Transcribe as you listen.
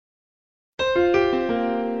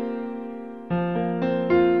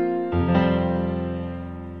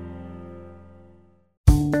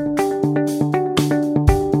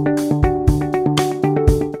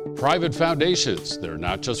Private foundations, they're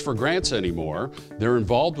not just for grants anymore. They're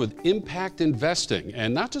involved with impact investing,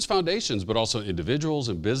 and not just foundations, but also individuals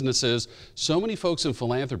and businesses. So many folks in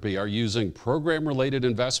philanthropy are using program-related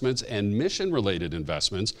investments and mission-related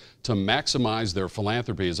investments to maximize their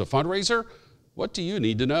philanthropy. As a fundraiser, what do you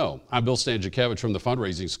need to know? I'm Bill Stanczykiewicz from the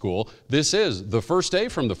Fundraising School. This is the first day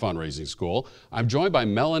from the Fundraising School. I'm joined by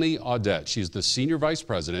Melanie Audette. She's the Senior Vice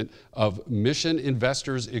President of Mission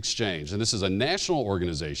Investors Exchange. And this is a national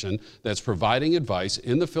organization that's providing advice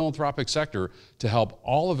in the philanthropic sector to help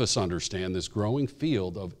all of us understand this growing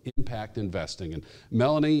field of impact investing. And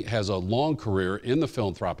Melanie has a long career in the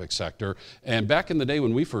philanthropic sector. And back in the day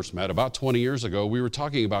when we first met, about 20 years ago, we were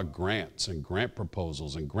talking about grants and grant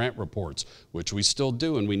proposals and grant reports, which we still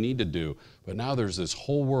do and we need to do. But now there's this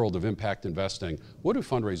whole world of impact investing. What do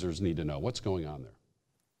fundraisers need to know? What's going on there?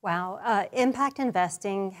 Wow, impact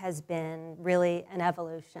investing has been really an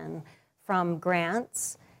evolution from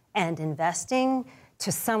grants and investing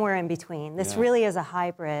to somewhere in between. This really is a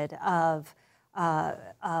hybrid of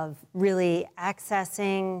really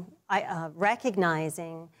accessing,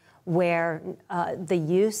 recognizing where the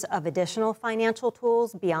use of additional financial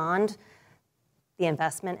tools beyond the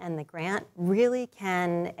investment and the grant really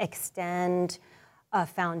can extend a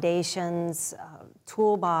foundation's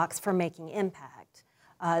toolbox for making impact.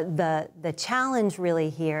 The challenge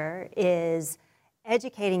really here is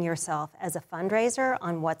educating yourself as a fundraiser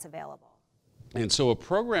on what's available. And so a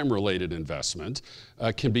program-related investment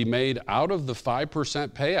can be made out of the 5%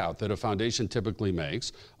 payout that a foundation typically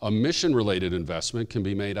makes. A mission-related investment can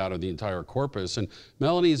be made out of the entire corpus. And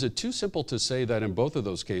Melanie, is it too simple to say that in both of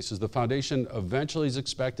those cases, the foundation eventually is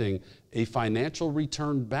expecting a financial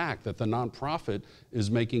return back, that the nonprofit is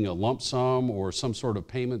making a lump sum or some sort of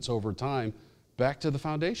payments over time back to the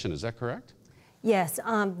foundation? Is that correct? Yes.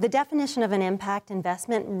 The definition of an impact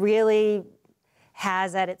investment really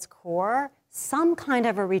has at its core some kind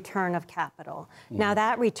of a return of capital. Now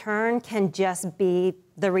that return can just be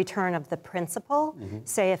the return of the principal,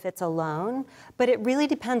 say if it's a loan, but it really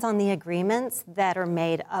depends on the agreements that are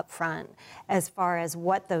made up front as far as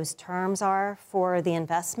what those terms are for the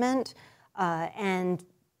investment. And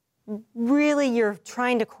really you're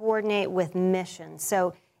trying to coordinate with mission.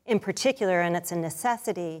 So in particular, and it's a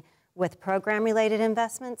necessity with program-related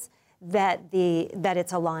investments, that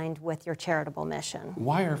it's aligned with your charitable mission.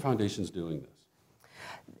 Why are foundations doing this?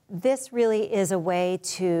 This really is a way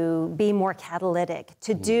to be more catalytic,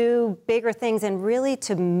 to do bigger things and really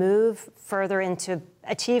to move further into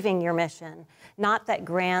achieving your mission. Not that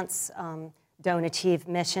grants don't achieve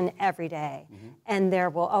mission every day, and there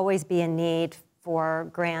will always be a need for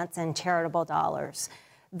grants and charitable dollars.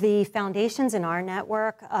 The foundations in our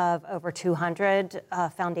network of over 200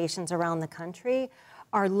 foundations around the country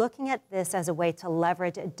are looking at this as a way to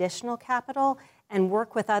leverage additional capital and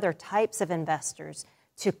work with other types of investors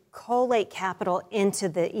to collate capital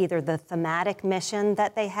into either the thematic mission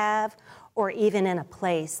that they have or even in a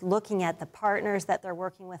place, looking at the partners that they're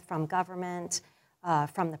working with from government,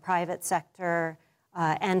 from the private sector,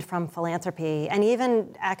 and from philanthropy. And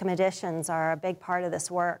even academicians are a big part of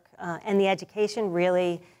this work. And the education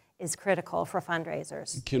really is critical for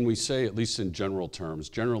fundraisers. Can we say, at least in general terms,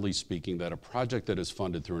 generally speaking, that a project that is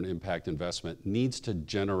funded through an impact investment needs to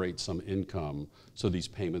generate some income so these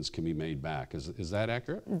payments can be made back? Is that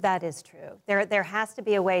accurate? That is true. There has to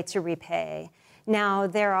be a way to repay. Now,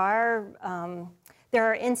 there are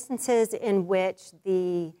instances in which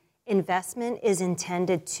the investment is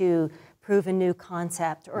intended to prove a new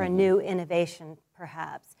concept or a new innovation,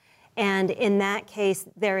 perhaps. And in that case,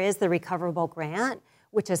 there is the recoverable grant,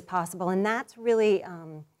 which is possible. And that's really,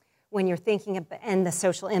 when you're thinking of, and the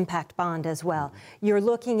social impact bond as well, you're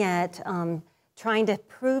looking at trying to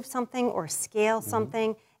prove something or scale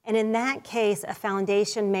something. And in that case, a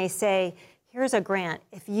foundation may say, here's a grant.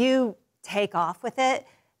 If you take off with it,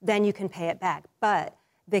 then you can pay it back. But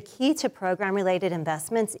the key to program-related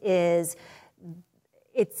investments is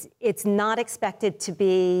it's not expected to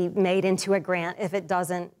be made into a grant if it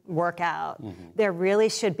doesn't work out. There really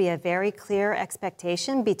should be a very clear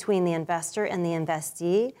expectation between the investor and the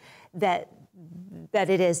investee that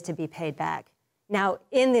it is to be paid back. Now,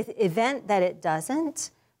 in the event that it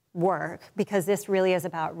doesn't work, because this really is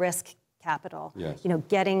about risk capital, you know,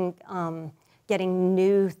 getting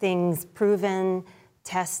new things proven,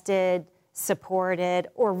 tested, supported,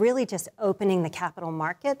 or really just opening the capital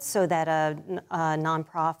markets so that a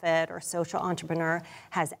nonprofit or social entrepreneur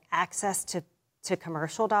has access to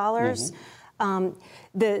commercial dollars. The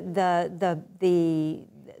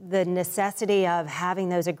necessity of having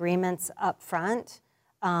those agreements up front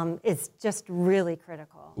is just really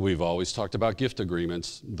critical. We've always talked about gift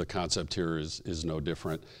agreements. The concept here is no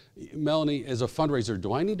different. Melanie, as a fundraiser,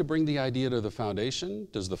 do I need to bring the idea to the foundation?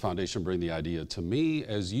 Does the foundation bring the idea to me?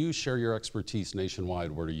 As you share your expertise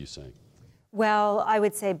nationwide, what are you saying? Well, I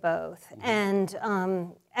would say both. And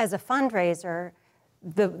as a fundraiser,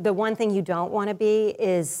 the one thing you don't want to be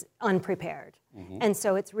is unprepared. And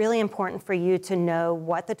so it's really important for you to know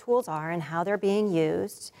what the tools are and how they're being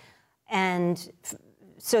used, and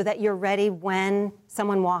so that you're ready when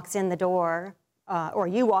someone walks in the door, or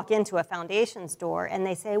you walk into a foundation's door and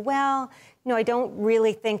they say, well, I don't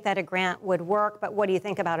really think that a grant would work, but what do you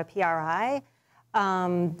think about a PRI?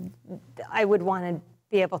 I would want to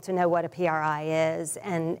be able to know what a PRI is.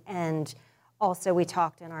 And also we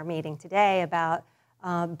talked in our meeting today about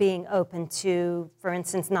being open to, for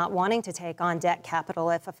instance, not wanting to take on debt capital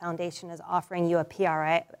if a foundation is offering you a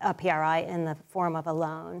PRI in the form of a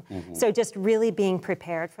loan. So just really being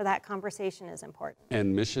prepared for that conversation is important.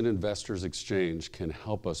 And Mission Investors Exchange can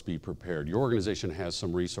help us be prepared. Your organization has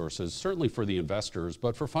some resources, certainly for the investors,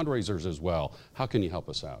 but for fundraisers as well. How can you help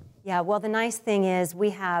us out? Yeah, well, the nice thing is we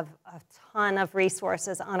have a ton of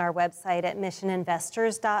resources on our website at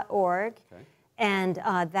missioninvestors.org. Okay. And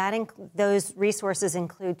those resources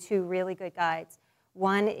include two really good guides.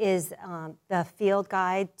 One is the field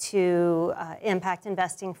guide to impact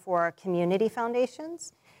investing for community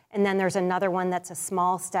foundations. And then there's another one that's a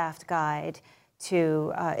small staffed guide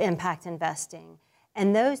to impact investing.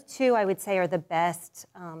 And those two, I would say, are the best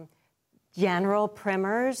general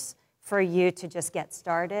primers for you to just get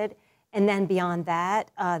started. And then beyond that,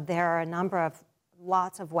 there are a number of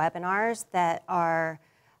lots of webinars that are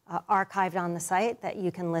archived on the site that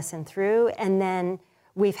you can listen through. And then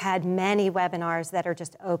we've had many webinars that are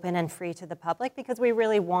just open and free to the public because we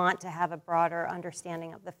really want to have a broader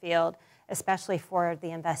understanding of the field, especially for the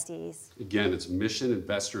investees. Again, it's Mission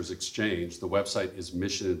Investors Exchange. The website is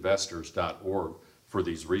missioninvestors.org for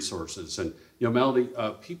these resources. And Melanie,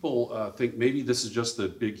 people think maybe this is just the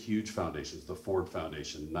big, huge foundations, the Ford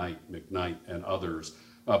Foundation, Knight, McKnight, and others.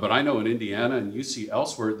 But I know in Indiana, and you see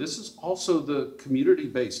elsewhere, this is also the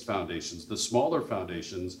community-based foundations. The smaller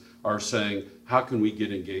foundations are saying, how can we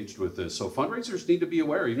get engaged with this? So fundraisers need to be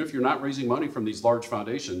aware, even if you're not raising money from these large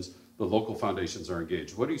foundations, the local foundations are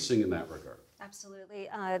engaged. What are you seeing in that regard? Absolutely.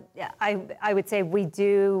 I would say we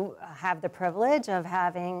do have the privilege of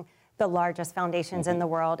having the largest foundations in the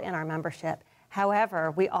world in our membership.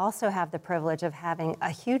 However, we also have the privilege of having a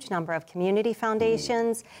huge number of community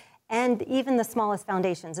foundations and even the smallest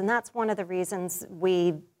foundations. And that's one of the reasons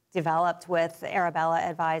we developed with Arabella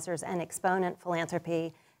Advisors and Exponent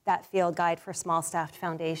Philanthropy that field guide for small staffed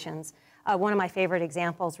foundations. One of my favorite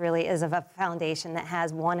examples really is of a foundation that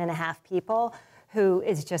has 1.5 people who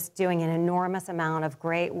is just doing an enormous amount of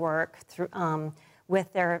great work through,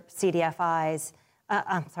 with their CDFIs,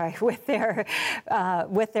 with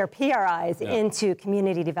their PRIs into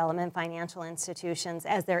community development financial institutions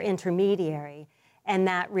as their intermediary. And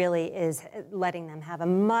that really is letting them have a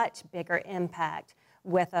much bigger impact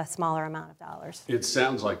with a smaller amount of dollars. It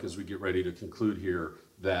sounds like, as we get ready to conclude here,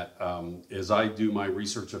 that as I do my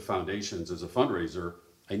research of foundations as a fundraiser,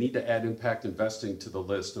 I need to add impact investing to the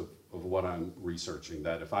list of what I'm researching.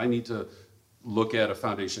 That if I need to look at a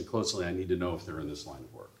foundation closely, I need to know if they're in this line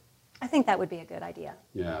of work. I think that would be a good idea.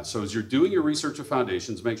 Yeah, so as you're doing your research of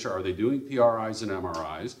foundations, make sure, are they doing PRIs and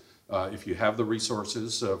MRIs? If you have the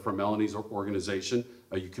resources from Melanie's organization,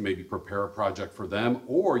 you can maybe prepare a project for them,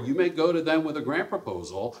 or you may go to them with a grant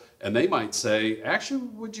proposal and they might say, actually,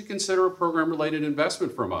 would you consider a program-related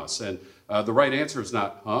investment from us? And the right answer is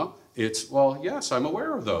not, it's, well, yes, I'm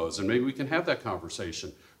aware of those, and maybe we can have that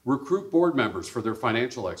conversation. Recruit board members for their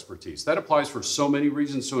financial expertise. That applies for so many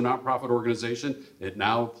reasons to a nonprofit organization. It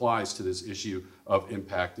now applies to this issue of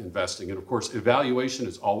impact investing. And of course, evaluation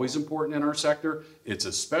is always important in our sector. It's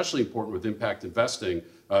especially important with impact investing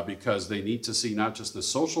because they need to see not just the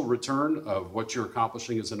social return of what you're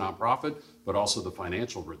accomplishing as a nonprofit, but also the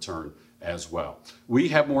financial return as well. We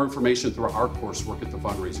have more information through our coursework at the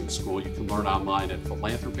Fundraising School. You can learn online at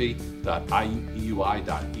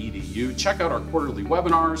philanthropy.iupui.edu. Check out our quarterly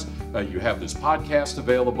webinars. You have this podcast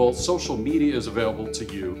available. Social media is available to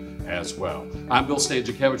you as well. I'm Bill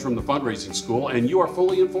Stanczykiewicz from the Fundraising School, and you are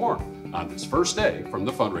fully informed on this first day from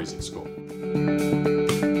the Fundraising School.